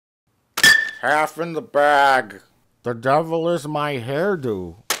half in the bag. The devil is my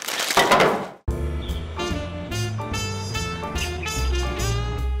hairdo.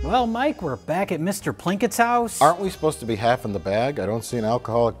 Well, Mike, we're back at Mr. Plinkett's house. Aren't we supposed to be half in the bag? I don't see an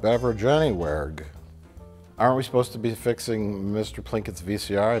alcoholic beverage anywhere. Aren't we supposed to be fixing Mr. Plinkett's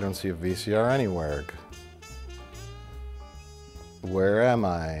VCR? I don't see a VCR anywhere. Where am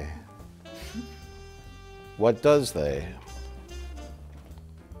I? What does they?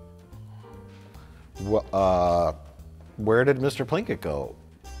 Where did Mr. Plinkett go?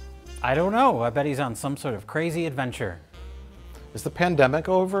 I don't know. I bet he's on some sort of crazy adventure. Is the pandemic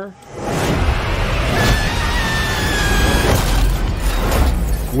over?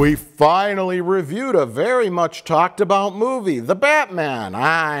 We finally reviewed a very much talked about movie, The Batman.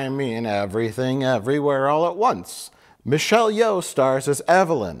 I mean, everything, everywhere, all at once. Michelle Yeoh stars as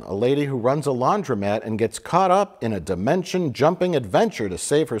Evelyn, a lady who runs a laundromat and gets caught up in a dimension-jumping adventure to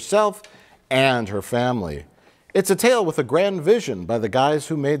save herself and her family. It's a tale with a grand vision by the guys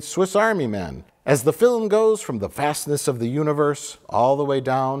who made Swiss Army Men, as the film goes from the vastness of the universe all the way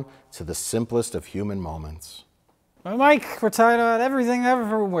down to the simplest of human moments. Well, Mike, we're talking about everything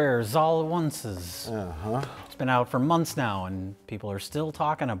everywhere's all at once's. It's been out for months now, and people are still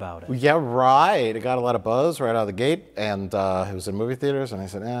talking about it. Yeah, right. It got a lot of buzz right out of the gate, and it was in movie theaters, and I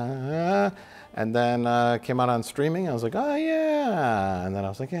said, and then it came out on streaming. I was like, oh, yeah. And then I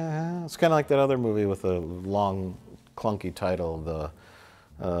was like, yeah. It's kind of like that other movie with a long, clunky title, the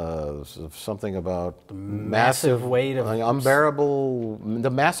something about the massive weight of unbearable, the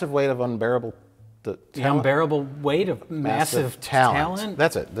massive weight of unbearable. The unbearable weight of massive talent.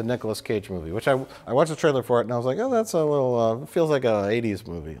 That's it, the Nicolas Cage movie, which I watched the trailer for it and I was like, oh, that's a little, feels like a 80s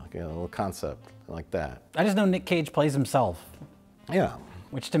movie, like a little concept like that. I just know Nick Cage plays himself. Yeah.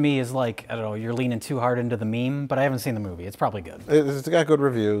 Which to me is like, I don't know, you're leaning too hard into the meme, but I haven't seen the movie. It's probably good. It's got good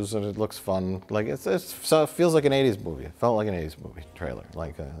reviews and it looks fun. Like it feels like an 80s movie. It felt like an 80s movie trailer,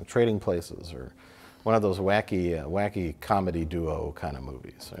 like Trading Places or one of those wacky comedy duo kind of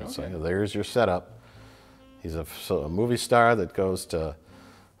movies. Okay. So there's your setup. He's a movie star that goes to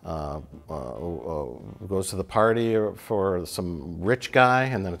the party for some rich guy,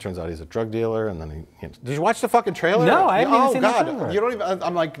 and then it turns out he's a drug dealer, and then did you watch the fucking trailer? No, I haven't even seen the trailer. You don't even.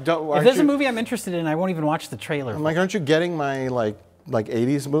 I'm like, if there's a movie I'm interested in, I won't even watch the trailer. I'm like, aren't you getting my like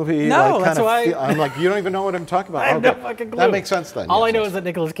 80s movie? No, like, that's why. I'm like, you don't even know what I'm talking about. I have no fucking clue. That makes sense then. All I know is that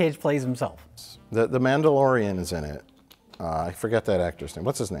Nicolas Cage plays himself. The Mandalorian is in it. I forget that actor's name.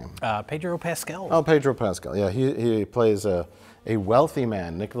 What's his name? Pedro Pascal. Oh, Pedro Pascal. Yeah, he plays a wealthy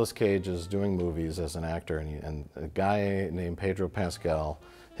man. Nicolas Cage is doing movies as an actor, and a guy named Pedro Pascal,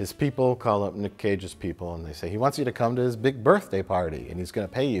 his people call up Nick Cage's people, and they say he wants you to come to his big birthday party, and he's going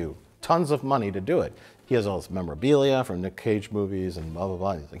to pay you tons of money to do it. He has all this memorabilia from Nick Cage movies and blah blah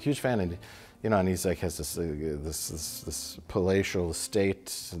blah. He's a huge fan, and and he's like has this palatial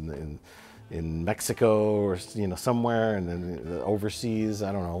estate in Mexico or somewhere, and then overseas,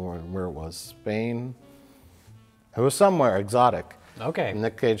 I don't know where it was, Spain. It was somewhere exotic. Okay. And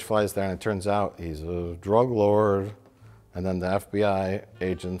Nick Cage flies there, and it turns out he's a drug lord. And then the FBI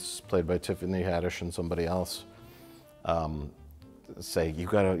agents, played by Tiffany Haddish and somebody else, say you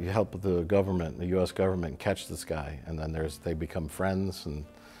help the government, the U.S. government, catch this guy. And then they become friends, and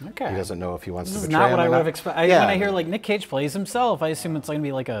he doesn't know if he wants to betray him. This is not what I would have expected. When I hear like Nick Cage plays himself, I assume it's going to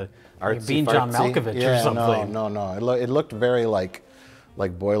be like a Being John Malkovich or something. No. It looked very like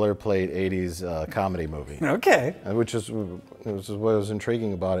boilerplate 80s comedy movie. Okay. Which is what was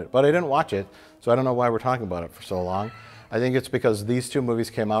intriguing about it. But I didn't watch it, so I don't know why we're talking about it for so long. I think it's because these two movies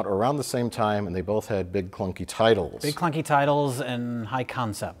came out around the same time, and they both had big clunky titles. Big clunky titles and high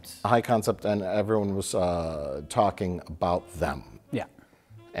concepts. High concept, and everyone was talking about them. Yeah.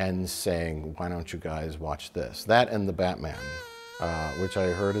 And saying, why don't you guys watch this? That and The Batman, which I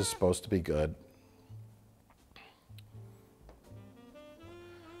heard is supposed to be good.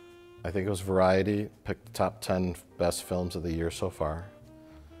 I think it was Variety picked the top 10 best films of the year so far.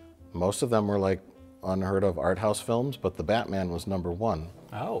 Most of them were like unheard of art house films, but The Batman was #1.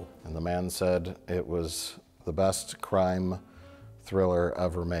 Oh. And the man said it was the best crime thriller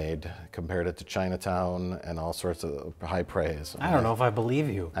ever made, compared it to Chinatown and all sorts of high praise. I don't know if I believe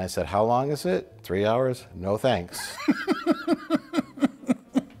you. I said, how long is it? 3 hours? No thanks.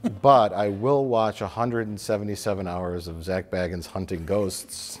 But I will watch 177 hours of Zach Baggins hunting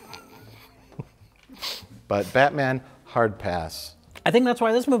ghosts. But Batman, hard pass. I think that's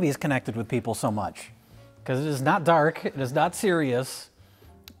why this movie is connected with people so much. Because it is not dark, it is not serious,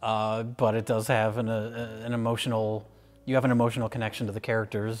 but it does have an emotional, you have an emotional connection to the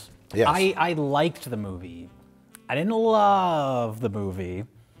characters. Yes. I liked the movie. I didn't love the movie.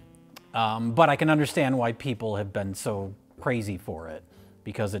 But I can understand why people have been so crazy for it,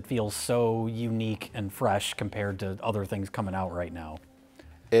 because it feels so unique and fresh compared to other things coming out right now.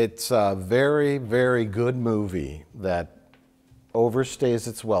 It's a very, very good movie that overstays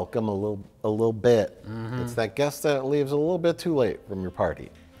its welcome a little bit. It's that guest that leaves a little bit too late from your party.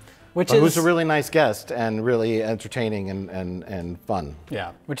 Who's a really nice guest and really entertaining and fun.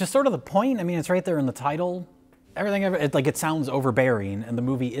 Yeah, which is sort of the point. I mean, it's right there in the title. Everything, it sounds overbearing, and the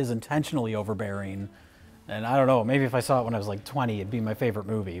movie is intentionally overbearing. And I don't know, maybe if I saw it when I was like 20, it'd be my favorite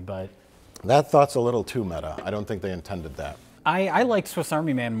movie, but... That thought's a little too meta. I don't think they intended that. I like Swiss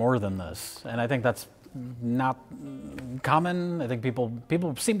Army Man more than this, and I think that's not common. I think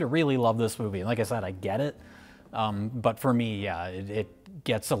people seem to really love this movie. And like I said, I get it. But for me, yeah, it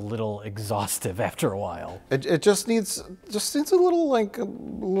gets a little exhaustive after a while. It just needs a little it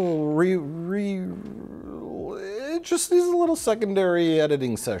just needs a little secondary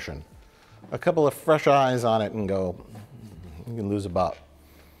editing session. A couple of fresh eyes on it and go, you can lose about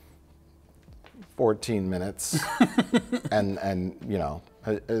 14 minutes. and you know,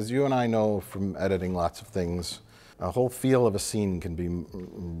 as you and I know from editing lots of things, a whole feel of a scene can be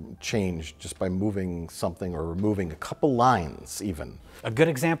changed just by moving something or removing a couple lines even. A good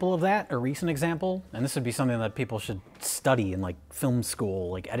example of that, a recent example, and this would be something that people should study in like film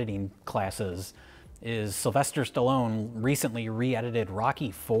school, like editing classes, is Sylvester Stallone recently re-edited Rocky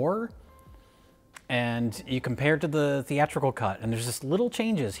IV. And you compare it to the theatrical cut, and there's just little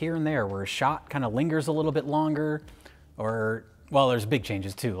changes here and there where a shot kind of lingers a little bit longer, or, well, there's big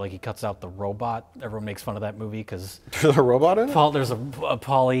changes too. Like he cuts out the robot. Everyone makes fun of that movie because there's a robot in it? There's a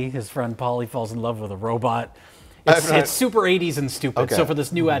Paulie, his friend Paulie falls in love with a robot. It's super 80s and stupid. Okay. So for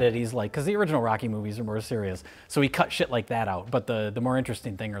this new edit, he's like, because the original Rocky movies are more serious. So he cut shit like that out. But the more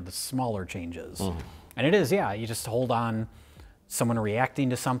interesting thing are the smaller changes. And it is, yeah, you just hold on. Someone reacting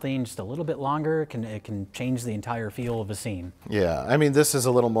to something just a little bit longer, it can change the entire feel of a scene. Yeah, I mean, this is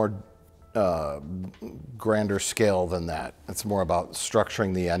a little more grander scale than that. It's more about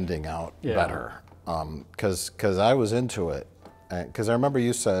structuring the ending out better. Because I was into it. Because I remember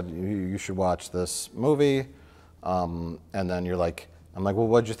you said you should watch this movie, and then you're like, I'm like, well,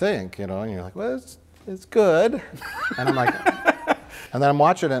 what'd you think? You know, and you're like, well, it's good. And I'm like, and then I'm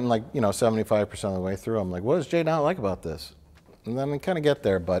watching it, and like, you know, 75% of the way through, I'm like, what does Jay not like about this? And then I kind of get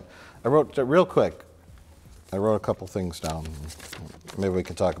there, but I wrote real quick. I wrote a couple things down. Maybe we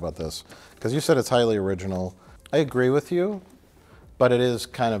can talk about this. Because you said it's highly original. I agree with you, but it is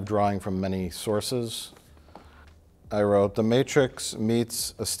kind of drawing from many sources. I wrote The Matrix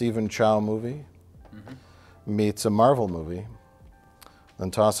meets a Stephen Chow movie, meets a Marvel movie, then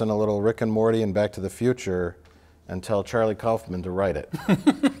toss in a little Rick and Morty and Back to the Future, and tell Charlie Kaufman to write it.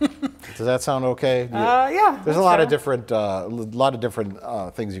 Does that sound okay? Yeah. There's a lot of different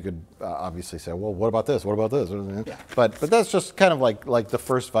things you could obviously say. Well, what about this? What about this? Yeah. But that's just kind of like the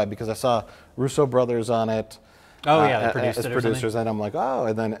first vibe, because I saw Russo brothers on it. Oh yeah, they produced as it producers, and I'm like, oh,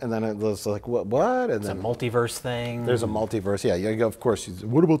 and then it was like, what? And it's then a multiverse thing. There's a multiverse. Yeah, of course.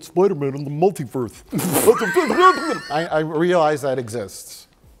 What about Spider-Man and the multiverse? I realize that exists.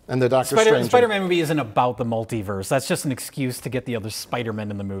 And the Spider-Man movie isn't about the multiverse. That's just an excuse to get the other Spider-Man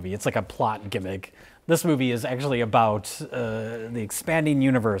in the movie. It's like a plot gimmick. This movie is actually about the expanding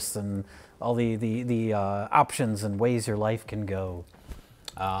universe and all the options and ways your life can go.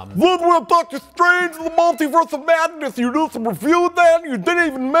 What about Doctor Strange and the Multiverse of Madness? You did some review of that, and you didn't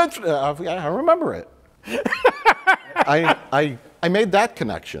even mention it. I remember it. I made that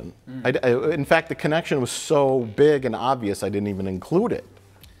connection. In fact, the connection was so big and obvious, I didn't even include it.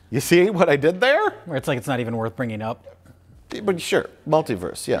 You see what I did there? Where it's like it's not even worth bringing up. But sure,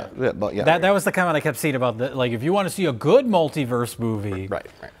 multiverse, yeah. That was the comment I kept seeing about like, if you want to see a good multiverse movie, right.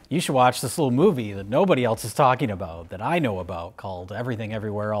 You should watch this little movie that nobody else is talking about, that I know about, called Everything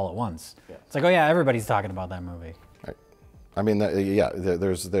Everywhere All at Once. Yeah. It's like, oh yeah, everybody's talking about that movie. Right. I mean,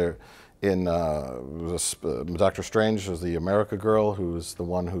 Doctor Strange is the America girl who's the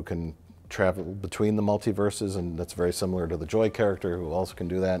one who can travel between the multiverses, and that's very similar to the Joy character, who also can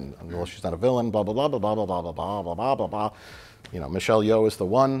do that. And well, she's not a villain. Blah blah blah blah blah blah blah blah blah blah blah blah. You know, Michelle Yeoh is the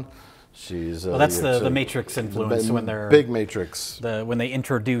one. She's well, that's the Matrix influence when they're big Matrix. When they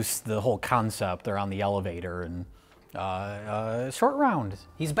introduce the whole concept, they're on the elevator and Short Round,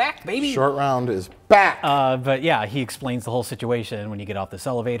 he's back, baby. Short Round is back. But yeah, he explains the whole situation. When you get off this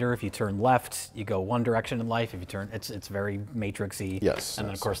elevator, if you turn left, you go one direction in life. If you turn, it's very Matrixy. Yes. And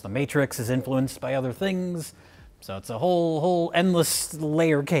then of course the Matrix is influenced by other things, so it's a whole endless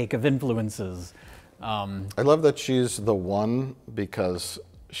layer cake of influences. I love that she's the one because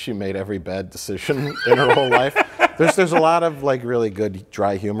she made every bad decision in her whole life. There's a lot of like really good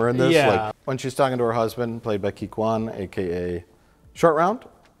dry humor in this. Yeah. Like when she's talking to her husband, played by Ki Kwan, aka Short Round,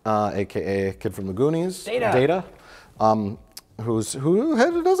 aka Kid from the Goonies, Data,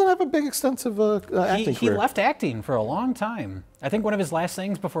 who doesn't have a big extensive acting He career. left acting for a long time. I think one of his last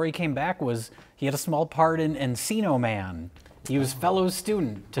things before he came back was he had a small part in Encino Man. He was fellow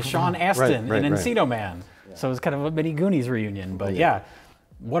student to Sean Astin in Encino Man. So it was kind of a mini Goonies reunion. But yeah,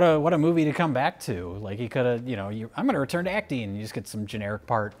 what a movie to come back to. Like he could have, I'm going to return to acting. You just get some generic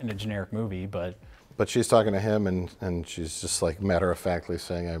part in a generic movie, but she's talking to him, and she's just like matter-of-factly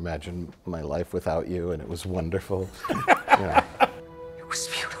saying, "I imagine my life without you, and it was wonderful." It was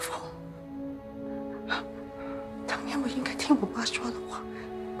beautiful. 当年我应该听我爸说的话，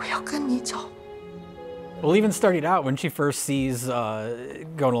我要跟你走。 Well, even starting out when she first sees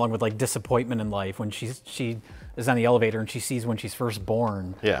going along with like disappointment in life, when she is on the elevator and she sees when she's first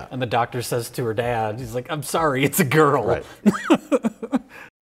born. Yeah. And the doctor says to her dad, he's like, "I'm sorry, it's a girl." Right.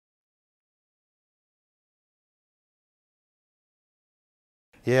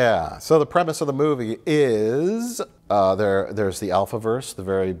 Yeah. So the premise of the movie is there's the Alphaverse, the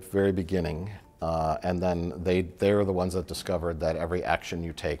very, very beginning, and then they're the ones that discovered that every action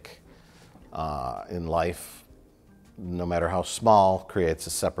you take in life, no matter how small, creates a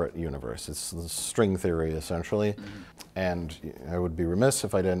separate universe. It's the string theory, essentially. And I would be remiss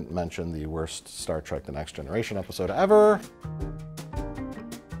if I didn't mention the worst Star Trek The Next Generation episode ever.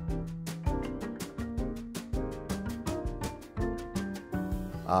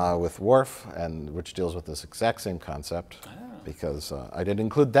 With Worf, which deals with this exact same concept, because I didn't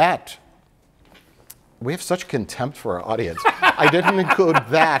include that. We have such contempt for our audience. I didn't include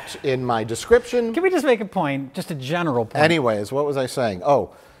that in my description. Can we just make a point, just a general point? Anyways, what was I saying?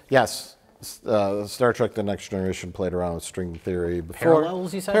 Oh, yes, Star Trek The Next Generation played around with string theory before.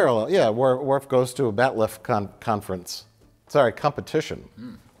 Parallels, you said? Parallel, yeah. Worf goes to a Batlift conference. Sorry, competition.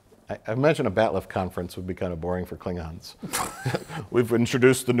 I imagine a Batlift conference would be kind of boring for Klingons. We've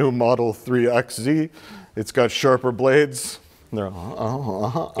introduced the new Model 3XZ. It's got sharper blades. And they're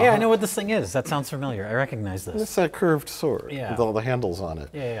Yeah, I know what this thing is. That sounds familiar. I recognize this. It's that curved sword with all the handles on it.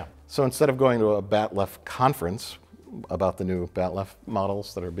 Yeah. So instead of going to a Batlift conference about the new Batlift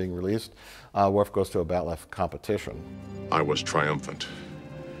models that are being released, Worf goes to a Batlift competition. I was triumphant.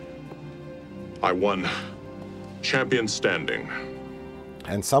 I won. Champion standing.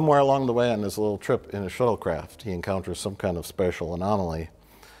 And somewhere along the way on this little trip in a shuttlecraft, he encounters some kind of spatial anomaly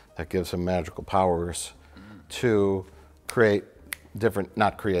that gives him magical powers to create different,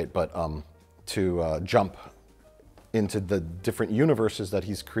 not create, but to jump into the different universes that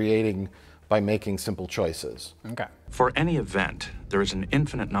he's creating by making simple choices. Okay. For any event, there is an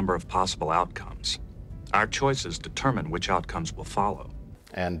infinite number of possible outcomes. Our choices determine which outcomes will follow.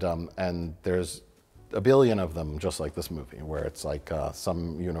 And there's a billion of them, just like this movie, where it's like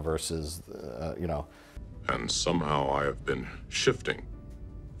some universes, And somehow I have been shifting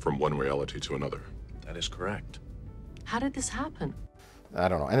from one reality to another. That is correct. How did this happen? I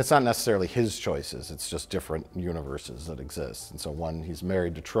don't know. And it's not necessarily his choices. It's just different universes that exist. And so one, he's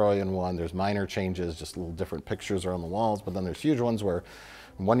married to Troy in one. There's minor changes, just little different pictures are on the walls. But then there's huge ones where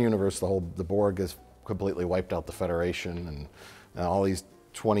in one universe, the Borg has completely wiped out the Federation. And all these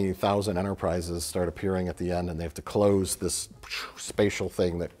 20,000 enterprises start appearing at the end. And they have to close this spatial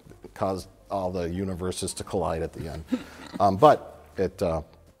thing that caused all the universes to collide at the end. But it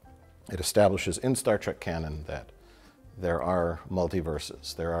establishes in Star Trek canon that there are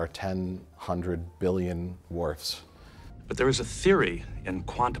multiverses. There are 100 billion Worfs. But there is a theory in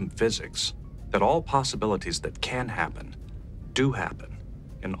quantum physics that all possibilities that can happen do happen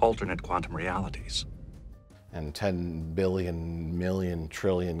in alternate quantum realities. And 10 billion, million,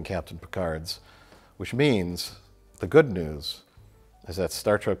 trillion Captain Picards, which means the good news is that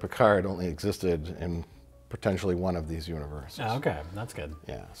Star Trek Picard only existed in potentially one of these universes. Oh, okay, that's good.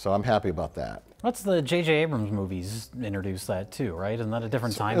 Yeah, so I'm happy about that. What's the J.J. Abrams movies introduced that too, right? Isn't that a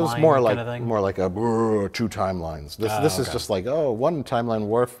different timeline? It was more kind of thing? like a two timelines. This is just like, oh, one timeline,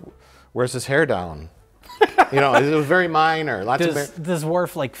 Worf wears his hair down. It was very minor. Does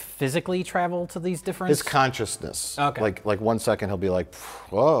Worf like physically travel to these different? His consciousness. Okay. Like 1 second he'll be like,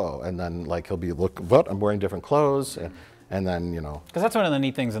 whoa, and then like he'll be what? I'm wearing different clothes, and then Because that's one of the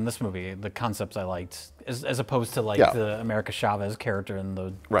neat things in this movie. The concepts I liked, as opposed to like the America Chavez character in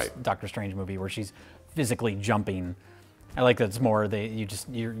the Doctor Strange movie, where she's physically jumping. I like that it's more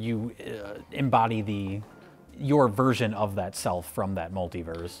you embody your version of that self from that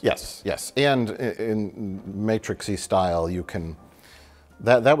multiverse. Yes. And in Matrix-y style, you can.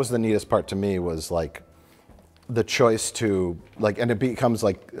 That was the neatest part to me, was like the choice to like, and it becomes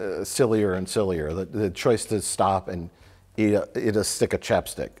like sillier and sillier. The choice to stop and eat a stick of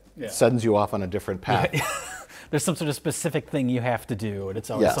chapstick sends you off on a different path. There's some sort of specific thing you have to do, and it's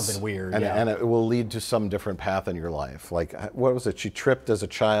always something weird. And it will lead to some different path in your life. Like, what was it? She tripped as a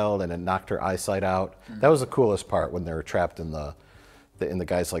child, and it knocked her eyesight out. That was the coolest part when they were trapped in the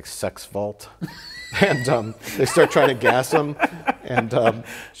guy's like sex vault, and they start trying to gas him, and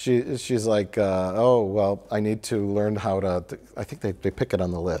she's like, oh well, I need to learn how to. I think they pick it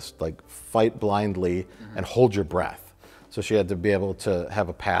on the list, like fight blindly and hold your breath. So she had to be able to have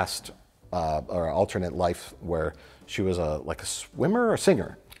a past. Or alternate life where she was like a swimmer or a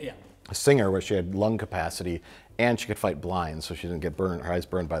singer. Yeah. A singer where she had lung capacity and she could fight blind, so she didn't get burned, her eyes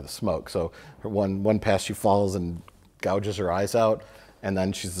burned by the smoke. So one pass she falls and gouges her eyes out, and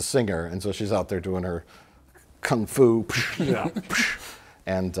then she's the singer, and so she's out there doing her kung fu. Yeah.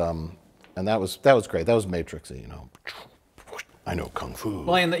 and that was great. That was Matrixy, you know. I know kung fu.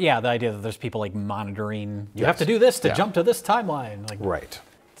 Well, and the idea that there's people like monitoring. You have to do this to jump to this timeline. Like, right.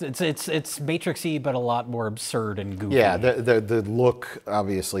 It's Matrixy, but a lot more absurd and goofy. Yeah, the look,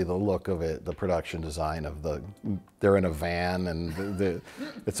 obviously the look of it, the production design of they're in a van, and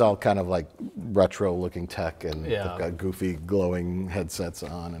it's all kind of like retro looking tech, and they've got goofy glowing headsets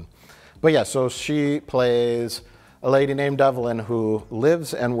on. But yeah, so she plays a lady named Evelyn who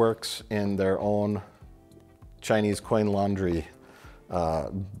lives and works in their own Chinese coin laundry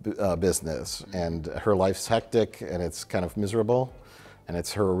business, and her life's hectic and it's kind of miserable. And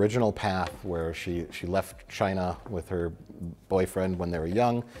it's her original path where she left China with her boyfriend when they were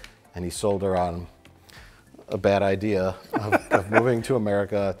young, and he sold her on a bad idea of moving to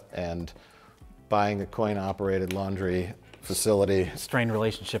America and buying a coin-operated laundry facility. Strained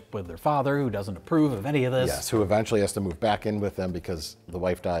relationship with their father, who doesn't approve of any of this. Yes, who eventually has to move back in with them because the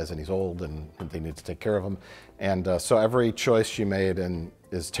wife dies and he's old and they need to take care of him. And so every choice she made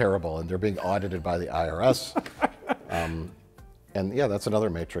is terrible, and they're being audited by the IRS. And yeah, that's another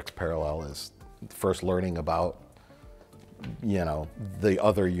Matrix parallel, is first learning about, you know, the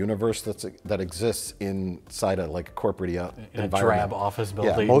other universe that exists inside a like corporate environment. A drab office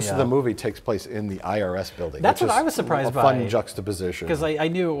building. Yeah, most of the movie takes place in the IRS building. That's what I was surprised by. A fun juxtaposition. Because I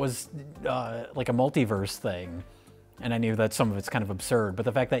knew it was like a multiverse thing, and I knew that some of it's kind of absurd. But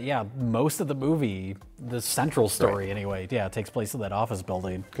the fact that, most of the movie, the central story anyway, takes place in that office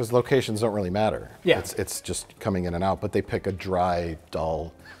building. Because locations don't really matter. Yeah. It's just coming in and out, but they pick a dry,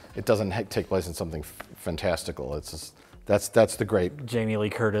 dull, it doesn't take place in something fantastical. It's just, that's the great. Jamie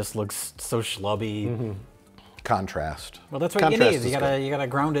Lee Curtis looks so schlubby. Mm-hmm. Contrast. Well, that's what you need. You gotta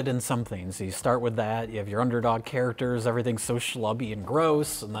ground it in something. So you start with that. You have your underdog characters. Everything's so schlubby and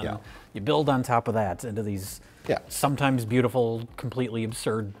gross, and then you build on top of that into these sometimes beautiful, completely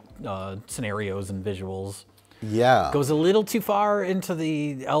absurd scenarios and visuals. Yeah. Goes a little too far into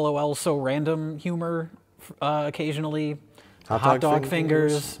the LOL so random humor occasionally. Hot dog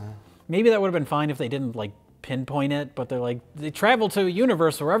fingers. Maybe that would have been fine if they didn't like pinpoint it, but they're like, they travel to a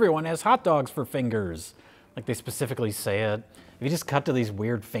universe where everyone has hot dogs for fingers. Like they specifically say it. If you just cut to these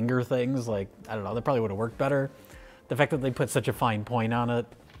weird finger things, like, I don't know, that probably would have worked better. The fact that they put such a fine point on it.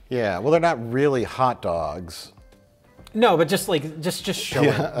 Yeah, well, they're not really hot dogs. No, but just like, just show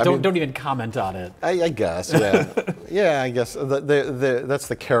it. Don't even comment on it. I guess, yeah. Yeah, I guess. That's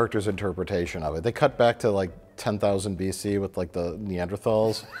the character's interpretation of it. They cut back to like 10,000 BC with like the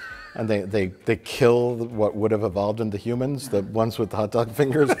Neanderthals. And they kill what would have evolved into humans. The ones with the hot dog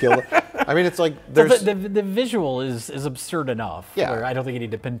fingers kill. I mean, it's like there's the visual is absurd enough. Yeah, where I don't think you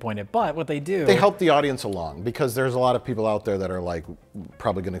need to pinpoint it. But what they do, they help the audience along, because there's a lot of people out there that are like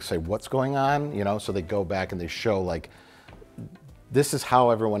probably going to say what's going on, you know. So they go back and they show like this is how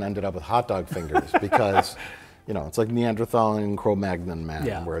everyone ended up with hot dog fingers, because. You know, it's like Neanderthal and Cro-Magnon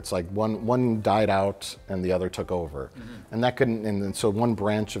man, where it's like one died out and the other took over, and that couldn't. And so one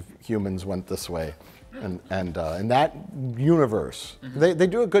branch of humans went this way, and in that universe, they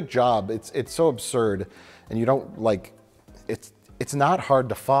do a good job. It's so absurd, and you don't like. It's not hard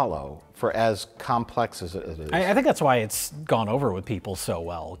to follow for as complex as it is. I think that's why it's gone over with people so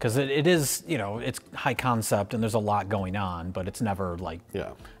well, because it is, you know, it's high concept and there's a lot going on, but it's never like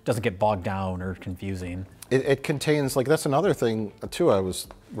doesn't get bogged down or confusing. It contains, like, that's another thing, too, I was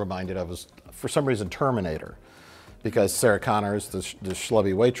reminded of, is for some reason Terminator. Because Sarah Connor's the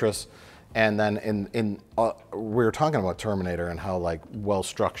schlubby waitress, and then we were talking about Terminator and how, like,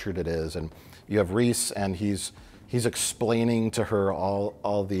 well-structured it is, and you have Reese, and he's explaining to her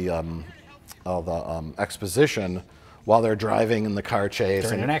all the exposition while they're driving in the car chase.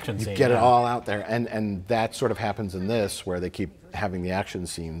 During an action scene. You get it all out there, and that sort of happens in this, where they keep having the action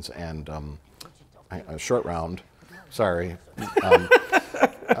scenes, and Short Round. Sorry.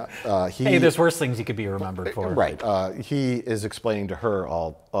 Hey, there's worse things he could be remembered for. Right. He is explaining to her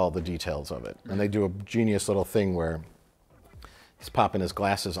all the details of it, and they do a genius little thing where he's popping his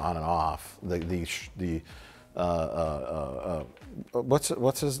glasses on and off.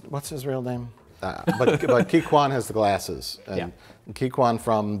 What's his real name? But Ki Kwan has the glasses, and Ki Kwan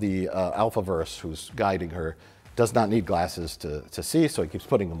from the Alphaverse, who's guiding her, does not need glasses to see, so he keeps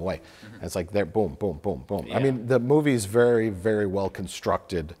putting them away. And it's like, there, boom, boom, boom, boom. I mean, the movie's very, very well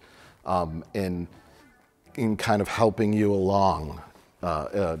constructed in kind of helping you along,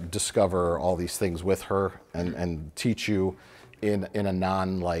 discover all these things with her and teach you in a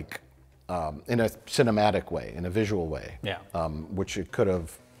in a cinematic way, in a visual way. Yeah. Which it could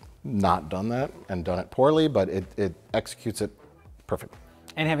have not done that and done it poorly, but it executes it perfectly.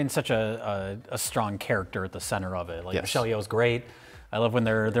 And having such a strong character at the center of it. Like Yes. Michelle Yeoh's great. I love when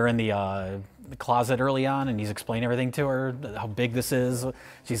they're in the closet early on and he's explaining everything to her, how big this is.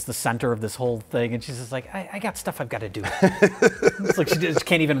 She's the center of this whole thing, and she's just like, I got stuff I've got to do. It's like she just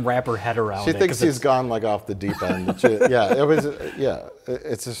can't even wrap her head around it. She thinks he's gone like off the deep end.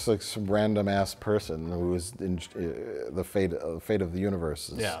 It's just like some random ass person who is in the fate of the universe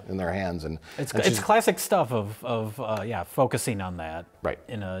is in their hands, and it's classic stuff of focusing on that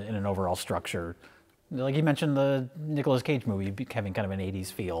in an overall structure. Like you mentioned, the Nicolas Cage movie having kind of an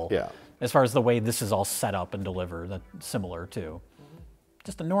 80s feel. Yeah. As far as the way this is all set up and delivered, that's similar too.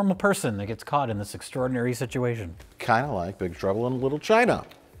 Just a normal person that gets caught in this extraordinary situation. Kind of like Big Trouble in Little China.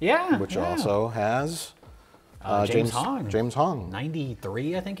 Yeah. Which also has James Hong. James Hong.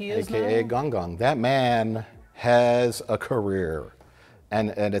 93, I think he is AKA now. Gong Gong. That man has a career,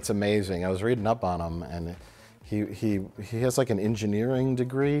 and it's amazing. I was reading up on him, and he has like an engineering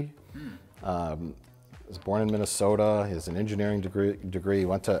degree. He was born in Minnesota. He has an engineering degree. He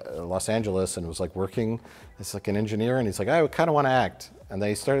went to Los Angeles and was like working as like an engineer. And he's like, I kind of want to act. And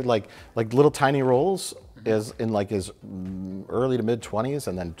they started like little tiny roles as in like his early to mid 20s,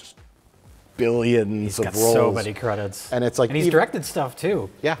 and then just billions of roles. He's got so many credits. And it's like, and he's directed stuff too.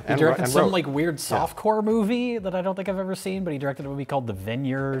 Yeah, he directed some wrote. like weird softcore movie that I don't think I've ever seen. But he directed a movie called The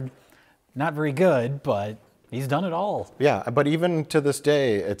Vineyard. Not very good, but he's done it all. Yeah, but even to this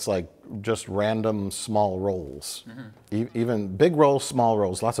day, it's like just random small roles. Even big roles, small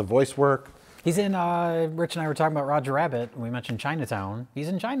roles, lots of voice work. He's in, Rich and I were talking about Roger Rabbit, and we mentioned Chinatown. He's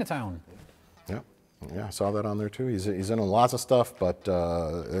in Chinatown. Yeah, I saw that on there too. He's in lots of stuff, but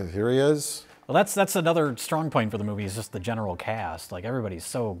here he is. Well, that's another strong point for the movie, is just the general cast. Like, everybody's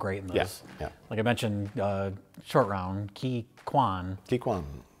so great in this. Yeah. Like I mentioned, Short Round, Ki Kwan. Ki Kwan.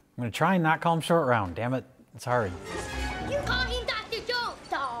 I'm going to try and not call him Short Round. Damn it, it's hard. You call him Dr. Jones,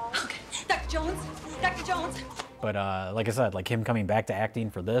 dog. Okay, Dr. Jones. Dr. Jones. But like I said, like him coming back to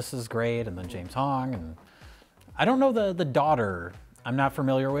acting for this is great, and then James Hong, and I don't know the daughter. I'm not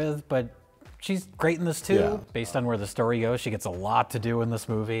familiar with, but she's great in this too. Yeah. Based on where the story goes, she gets a lot to do in this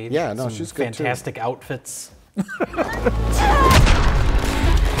movie. Yeah, no, Some she's good too. fantastic outfits.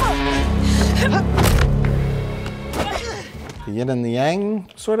 The yin and the yang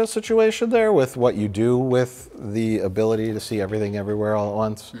sort of situation there with what you do with the ability to see everything everywhere all at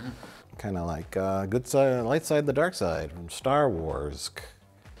once. Kind of like good side, light side, the dark side from Star Wars.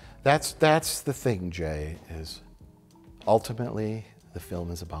 That's the thing, Jay, is ultimately the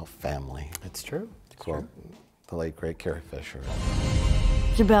film is about family. It's true. Quote the late great Carrie Fisher.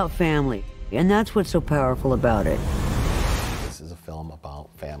 It's about family, and that's what's so powerful about it. This is a film about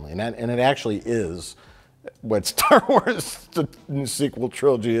family, and it actually is what Star Wars the sequel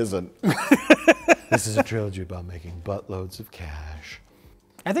trilogy isn't. This is a trilogy about making buttloads of cash.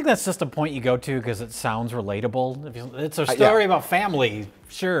 I think that's just a point you go to because it sounds relatable. It's a story about family,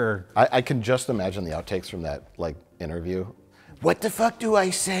 sure. I can just imagine the outtakes from that like interview. What the fuck do I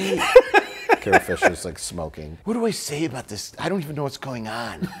say? Carrie Fisher's like smoking. What do I say about this? I don't even know what's going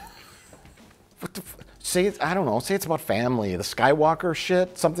on. What the say it, I don't know, say it's about family, the Skywalker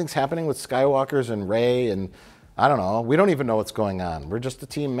shit. Something's happening with Skywalkers and Rey, and I don't know. We don't even know what's going on. We're just a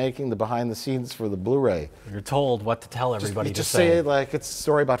team making the behind the scenes for the Blu-ray. You're told what to tell everybody Just to say it like it's a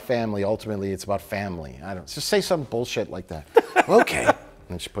story about family. Ultimately, it's about family. I don't. Just say some bullshit like that. Okay. And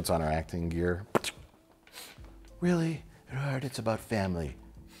then she puts on her acting gear. Really? Right, it's about family.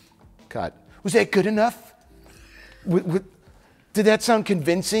 Cut. Was that good enough? Did that sound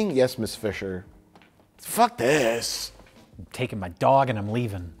convincing? Yes, Miss Fisher. Fuck this. I'm taking my dog and I'm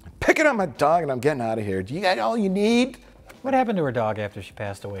leaving. Picking up my dog and I'm getting out of here. Do you got all you need? What happened to her dog after she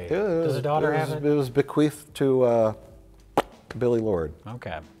passed away? Does her daughter have it? It was bequeathed to Billy Lord.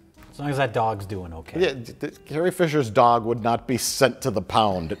 Okay. As long as that dog's doing okay. Yeah, Carrie Fisher's dog would not be sent to the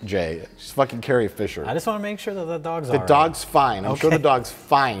pound, Jay. She's fucking Carrie Fisher. I just want to make sure that the dog's all right. The dog's fine. I'm sure the dog's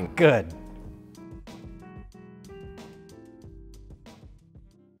fine. Good.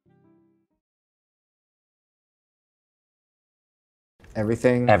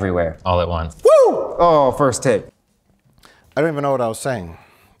 Everything. Everywhere, all at once. Woo! Oh, first take. I don't even know what I was saying.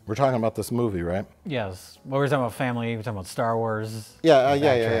 We're talking about this movie, right? Yes. Well, we're talking about family. We're talking about Star Wars. Yeah.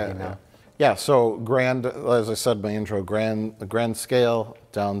 Yeah, so grand, as I said in my intro, grand scale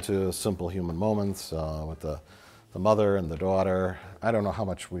down to simple human moments with the mother and the daughter. I don't know how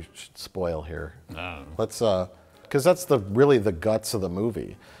much we should spoil here. No. Let's, because that's really the guts of the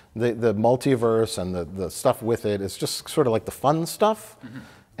movie. The multiverse and the stuff with it is just sort of like the fun stuff. Mm-hmm.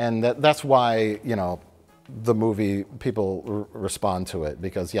 And that's why, you know, the movie, people respond to it,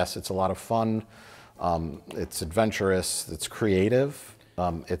 because yes, it's a lot of fun, it's adventurous, it's creative,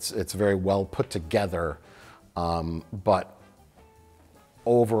 it's very well put together, but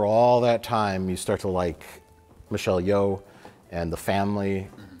over all that time you start to like Michelle Yeoh and the family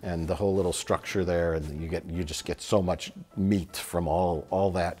and the whole little structure there, and you just get so much meat from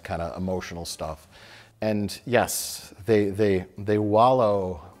all that kind of emotional stuff. And yes, they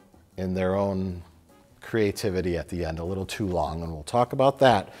wallow in their own creativity at the end a little too long, and we'll talk about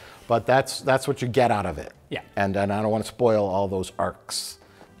that. But that's what you get out of it. Yeah. And I don't want to spoil all those arcs,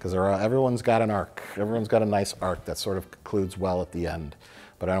 because everyone's got an arc. Everyone's got a nice arc that sort of concludes well at the end.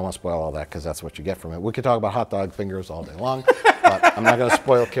 But I don't want to spoil all that, because that's what you get from it. We could talk about hot dog fingers all day long, but I'm not going to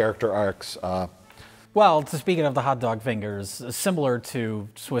spoil character arcs. Well, speaking of the hot dog fingers, similar to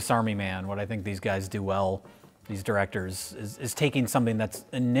Swiss Army Man, what I think these guys do well, these directors, is taking something that's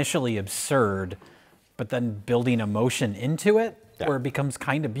initially absurd, but then building emotion into it, where it becomes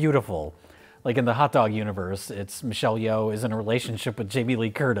kind of beautiful. Like in the hot dog universe, it's Michelle Yeoh is in a relationship with Jamie Lee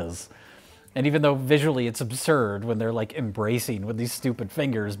Curtis. And even though visually it's absurd when they're like embracing with these stupid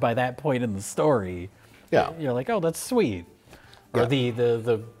fingers by that point in the story, you're like, oh, that's sweet. Or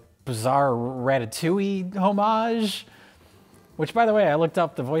the bizarre Ratatouille homage, which, by the way, I looked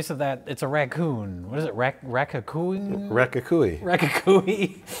up the voice of that. It's a raccoon. What is it? Ratatouille?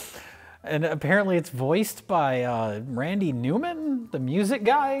 Ratatouille. And apparently it's voiced by Randy Newman, the music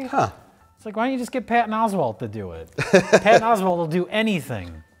guy. Huh. It's like, why don't you just get Patton Oswalt to do it? Patton Oswalt will do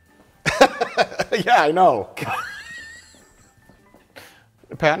anything. Yeah, I know.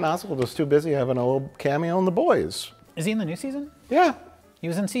 Patton Oswalt was too busy having a little cameo in The Boys. Is he in the new season? Yeah. He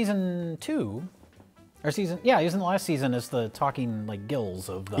was in season 2. Or season, yeah, he was in the last season as the talking, like, gills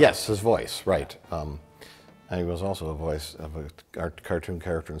of the... Yes, his voice, right. And he was also a voice of a cartoon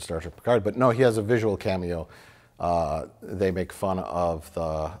character in Star Trek Picard. But no, he has a visual cameo. They make fun of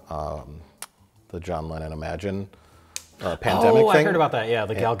the John Lennon Imagine pandemic thing. I heard about that, yeah,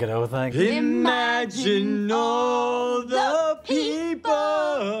 the Gal Gadot thing. Imagine all the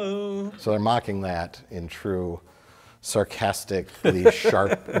people. So they're mocking that in true sarcastically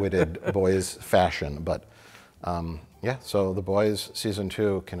sharp-witted Boys fashion. But yeah, so The Boys Season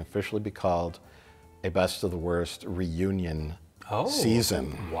 2 can officially be called a best of the worst reunion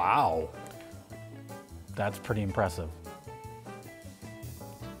season. Wow. That's pretty impressive.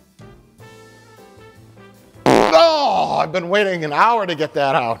 Oh, I've been waiting an hour to get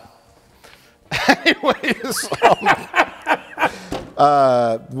that out. Anyways,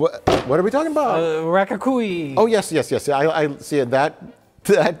 what are we talking about? Ratatouille. Oh, yes. I see it.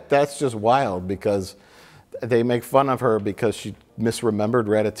 That's just wild, because they make fun of her because she misremembered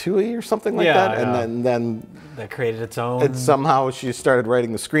Ratatouille or something like that, and then that created its own. And somehow she started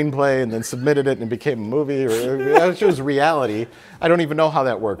writing the screenplay and then submitted it and it became a movie, or it was reality. I don't even know how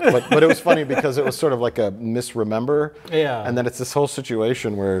that worked, but it was funny because it was sort of like a misremember. Yeah. And then it's this whole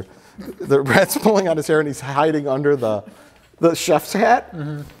situation where the rat's pulling out his hair and he's hiding under the chef's hat.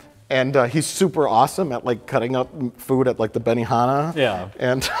 Mm-hmm. And he's super awesome at like cutting up food at like the Benihana. Yeah.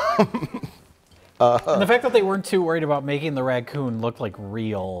 And and the fact that they weren't too worried about making the raccoon look like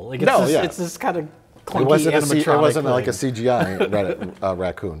real. Like it's this kind of clunky animatronic It wasn't thing. like a CGI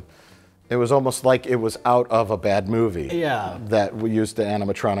raccoon. It was almost like it was out of a bad movie. Yeah. That we used the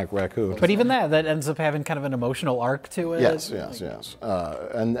animatronic raccoon. But even that ends up having kind of an emotional arc to it. Yes.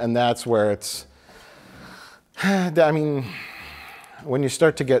 And that's where it's, I mean, when you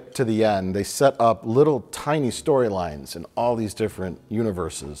start to get to the end, they set up little tiny storylines in all these different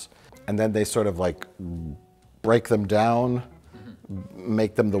universes. And then they sort of like break them down,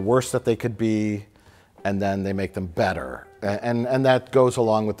 make them the worst that they could be, and then they make them better. And that goes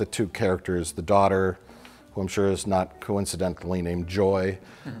along with the two characters. The daughter, who I'm sure is not coincidentally named Joy,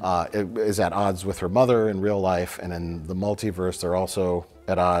 is at odds with her mother in real life, and in the multiverse they're also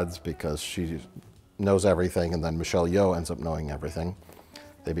at odds because she knows everything, and then Michelle Yeoh ends up knowing everything.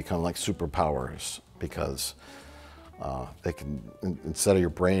 They become like superpowers because they can, instead of your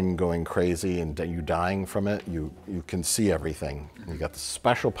brain going crazy and you dying from it, you can see everything. You got this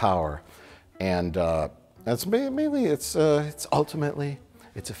special power, and it's mainly it's ultimately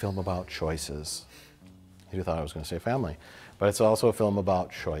it's a film about choices. You thought I was going to say family, but it's also a film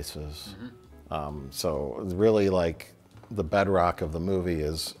about choices. So really, like, the bedrock of the movie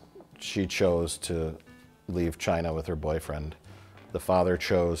is she chose to leave China with her boyfriend. The father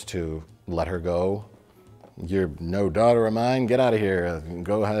chose to let her go. You're no daughter of mine, get out of here.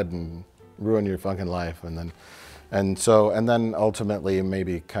 Go ahead and ruin your fucking life. And then ultimately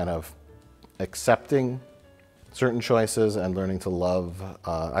maybe kind of accepting certain choices and learning to love.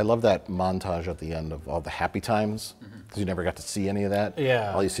 I love that montage at the end of all the happy times, because you never got to see any of that.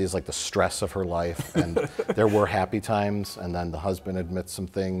 Yeah. All you see is like the stress of her life, and there were happy times, and then the husband admits some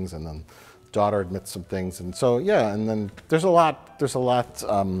things, and then daughter admits some things, and so yeah, and then there's a lot.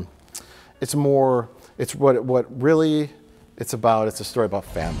 It's more. It's what really it's about. It's a story about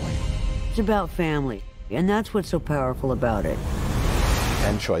family. It's about family, and that's what's so powerful about it.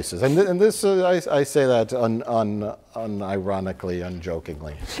 And choices, and this I say that unironically,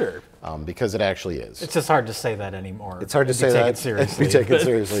 unjokingly. Sure. Because it actually is. It's just hard to say that anymore. It's hard to say that. Seriously. Be taken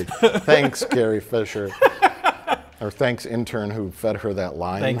seriously. Thanks, Carrie Fisher. Or thanks, intern who fed her that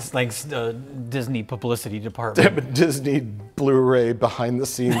line. Thanks, Disney publicity department. Disney Blu-ray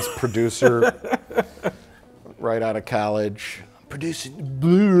behind-the-scenes producer, right out of college, producing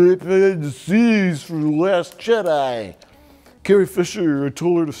Blu-ray behind the scenes for The Last Jedi. Carrie Fisher, I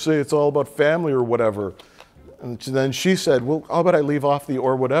told her to say it's all about family or whatever. And then she said, well, how about I leave off the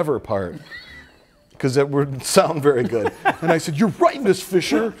or whatever part? Because that would sound very good. And I said, you're right, Miss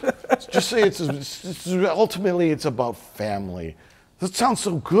Fisher. Just say it's ultimately it's about family. That sounds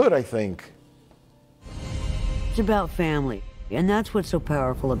so good, I think. It's about family, and that's what's so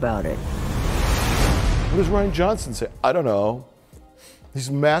powerful about it. What does Ryan Johnson say? I don't know. He's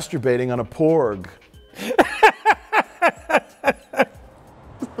masturbating on a porg.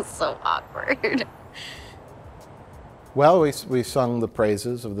 So awkward. Well, we sung the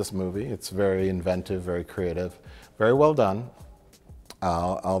praises of this movie. It's very inventive, very creative, very well done.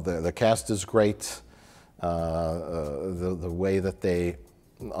 The cast is great. The way that they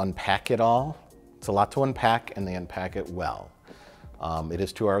unpack it all, it's a lot to unpack, and they unpack it well. It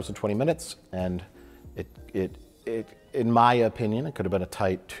is 2 hours and 20 minutes, and it in my opinion, it could have been a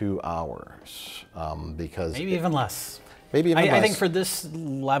tight 2 hours because maybe even less. Maybe even less. I think for this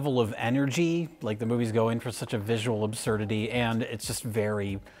level of energy, like the movie's going for such a visual absurdity, and it's just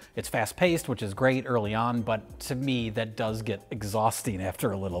it's fast-paced, which is great early on, but to me, that does get exhausting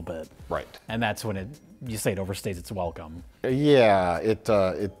after a little bit. Right. And that's when you say it overstays its welcome. Yeah, it's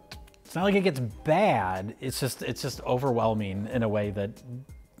not like it gets bad, it's just overwhelming in a way that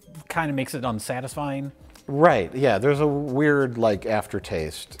kind of makes it unsatisfying. Right, yeah, there's a weird like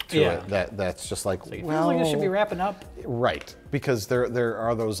aftertaste to it that's just like, so it feels like it should be wrapping up. Right, because there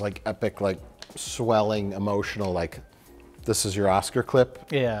are those like epic, like swelling, emotional, like this is your Oscar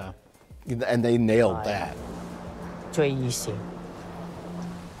clip. Yeah. And they nailed that. 最意思.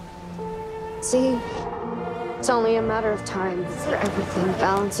 See, it's only a matter of time before everything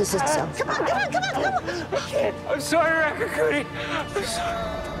balances itself. Come on, come on, come on, come on! I can't. I'm sorry, Rakakuni. I'm sorry.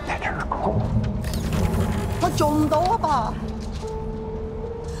 Let her go. 我做唔到啊爸，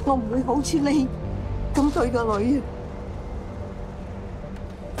我唔會好似你咁對個女嘅，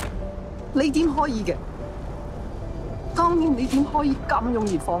你點可以嘅？當然你點可以咁容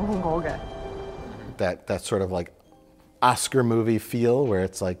易放棄我嘅？ That sort of like Oscar movie feel where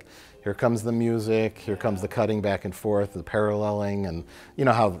it's like, here comes the music, here comes the cutting back and forth, the paralleling, and you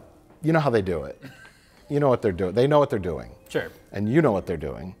know how they do it. You know what they're doing. They know what they're doing. Sure. And you know what they're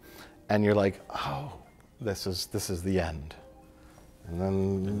doing, and you're like, oh. This is the end, and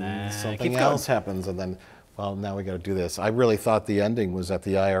then something else happens, and then, well, now we got to do this. I really thought the ending was at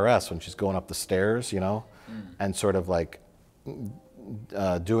the IRS when she's going up the stairs, you know, and sort of like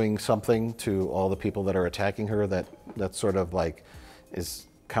doing something to all the people that are attacking her that sort of like is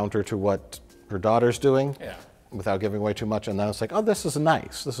counter to what her daughter's doing, without giving away too much. And then it's like, oh, this is a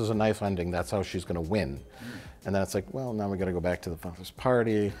nice ending. That's how she's going to win. And then it's like, well, now we got to go back to the father's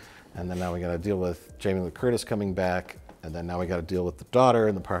party. And then now we got to deal with Jamie Lee Curtis coming back, and then now we got to deal with the daughter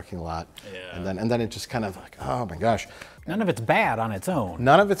in the parking lot, and then it just kind of like, oh my gosh. None of it's bad on its own.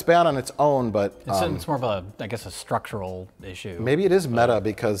 None of it's bad on its own, but it's more of a, I guess, a structural issue. Maybe it is meta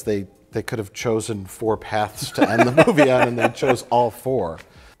because they could have chosen 4 paths to end the movie on, and they chose all 4.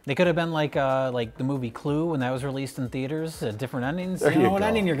 They could have been like the movie Clue when that was released in theaters, different endings. There you know you what go.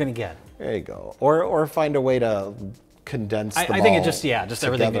 ending you're gonna get. There you go. Or find a way to condense them I think it all just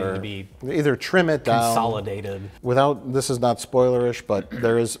everything needed together. to be Either trim it down. consolidated. Without, this is not spoilerish, but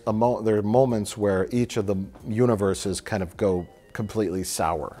there are moments where each of the universes kind of go completely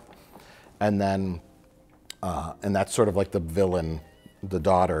sour. And then, and that's sort of like the villain, the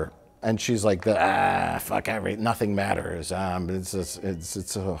daughter. And she's like, fuck nothing matters.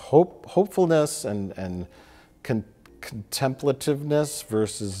 It's a hopefulness and contemplativeness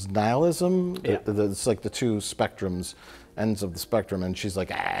versus nihilism. Yeah. It's like the two ends of the spectrum. And she's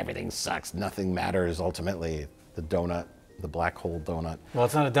like, everything sucks, nothing matters. Ultimately, the donut, the black hole donut. Well,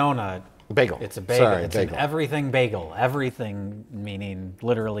 it's not a donut. Bagel. It's a bagel. Sorry, it's bagel. an everything bagel. Everything meaning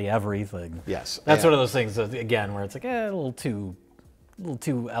literally everything. Yes. That's one of those things again where it's like a little too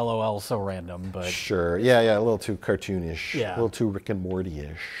LOL, so random, but Sure. Yeah, a little too cartoonish. Yeah. A little too Rick and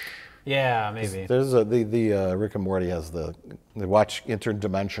Morty-ish. yeah, maybe. There's the Rick and Morty has they watch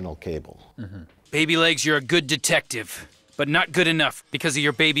interdimensional cable. Baby legs, you're a good detective, but not good enough because of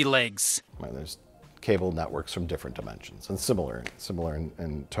your baby legs. Well, there's cable networks from different dimensions and similar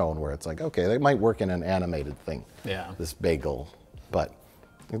in tone, where it's like, okay, they might work in an animated thing. Yeah. This bagel, but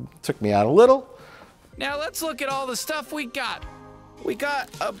it took me out a little. Now let's look at all the stuff we got. We got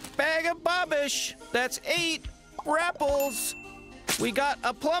a bag of Bobbish, that's 8 Rapples. We got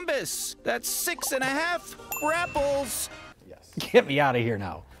a Plumbus, that's 6.5 Rapples. Yes. Get me out of here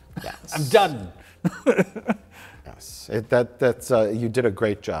now. Yes. I'm done. Yes. That's you did a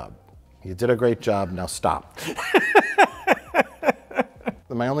great job. You did a great job. Now stop.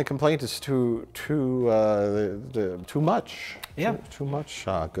 My only complaint is too much. Yeah. Too much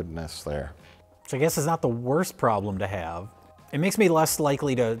goodness there. So I guess it's not the worst problem to have. It makes me less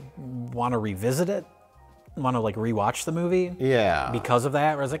likely to want to revisit it, want to like rewatch the movie. Yeah. Because of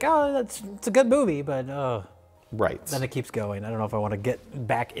that, where it's like, oh, it's a good movie, but Right. then it keeps going. I don't know if I want to get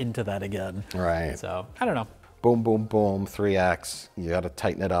back into that again. Right. So I don't know. Boom, boom, boom. 3 acts. You got to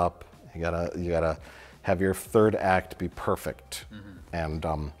tighten it up. You gotta have your third act be perfect,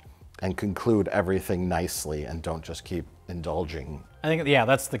 and conclude everything nicely, and don't just keep indulging. I think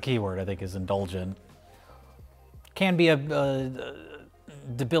that's the key word. I think is indulgent. Can be a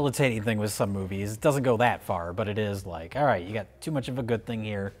debilitating thing with some movies. It doesn't go that far, but it is like, all right, you got too much of a good thing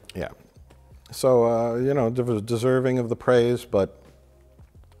here. Yeah. So deserving of the praise, but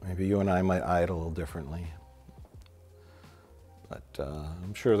maybe you and I might eye it a little differently. But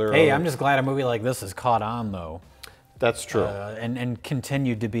I'm sure there are. Hey, I'm just glad a movie like this has caught on, though. That's true. And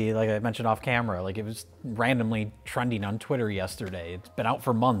continued to be, like I mentioned off camera, like it was randomly trending on Twitter yesterday. It's been out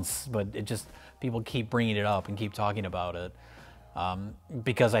for months, but it just, people keep bringing it up and keep talking about it.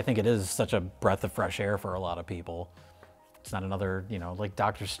 Because I think it is such a breath of fresh air for a lot of people. It's not another, like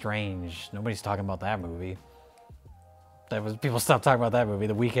Doctor Strange. Nobody's talking about that movie. People stopped talking about that movie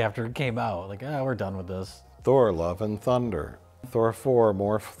the week after it came out. Like, we're done with this. Thor: Love and Thunder. Thor 4,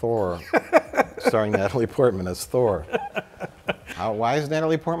 more Thor. Starring Natalie Portman as Thor. Why is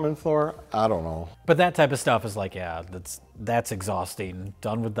Natalie Portman Thor? I don't know. But that type of stuff is like, that's exhausting.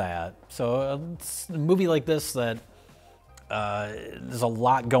 Done with that. So it's a movie like this that there's a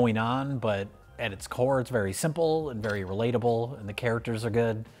lot going on, but at its core, it's very simple and very relatable, and the characters are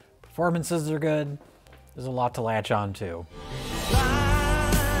good. Performances are good. There's a lot to latch on to.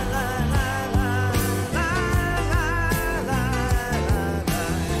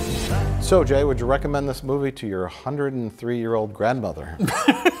 So, Jay, would you recommend this movie to your 103-year-old grandmother?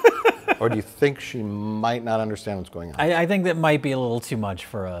 Or do you think she might not understand what's going on? I think that might be a little too much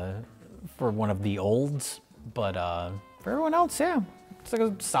for one of the olds, but for everyone else, yeah. It's like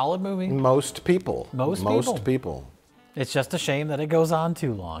a solid movie. Most people. Most people. It's just a shame that it goes on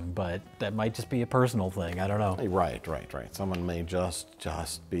too long, but that might just be a personal thing. I don't know. Right. Someone may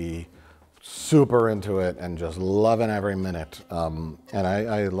just be super into it and just loving every minute. And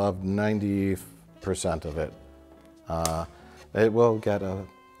I loved 90% of it. It will get an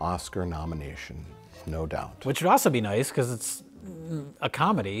Oscar nomination, no doubt. Which would also be nice because it's a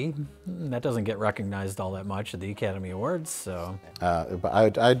comedy that doesn't get recognized all that much at the Academy Awards. So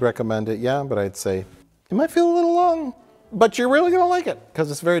but I'd recommend it, yeah, but I'd say it might feel a little long, but you're really gonna like it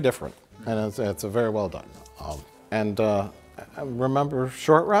because it's very different and it's very well done. Remember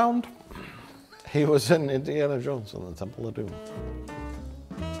Short Round? He was in Indiana Jones and the Temple of Doom.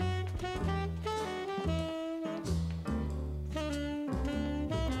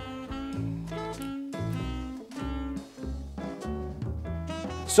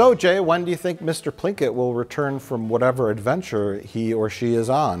 So, Jay, when do you think Mr. Plinkett will return from whatever adventure he or she is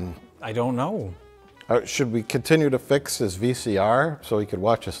on? I don't know. Should we continue to fix his VCR so he could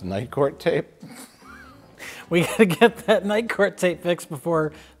watch his Night Court tape? We gotta get that Night Court tape fixed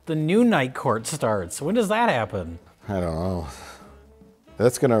before the new Night Court starts. When does that happen? I don't know.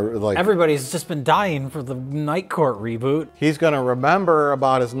 That's gonna like... Everybody's just been dying for the Night Court reboot. He's gonna remember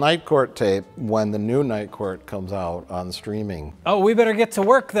about his Night Court tape when the new Night Court comes out on streaming. Oh, we better get to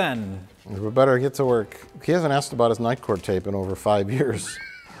work then. We better get to work. He hasn't asked about his Night Court tape in over 5 years.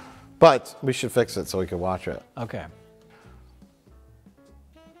 But we should fix it so he can watch it. Okay.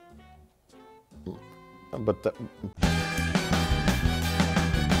 But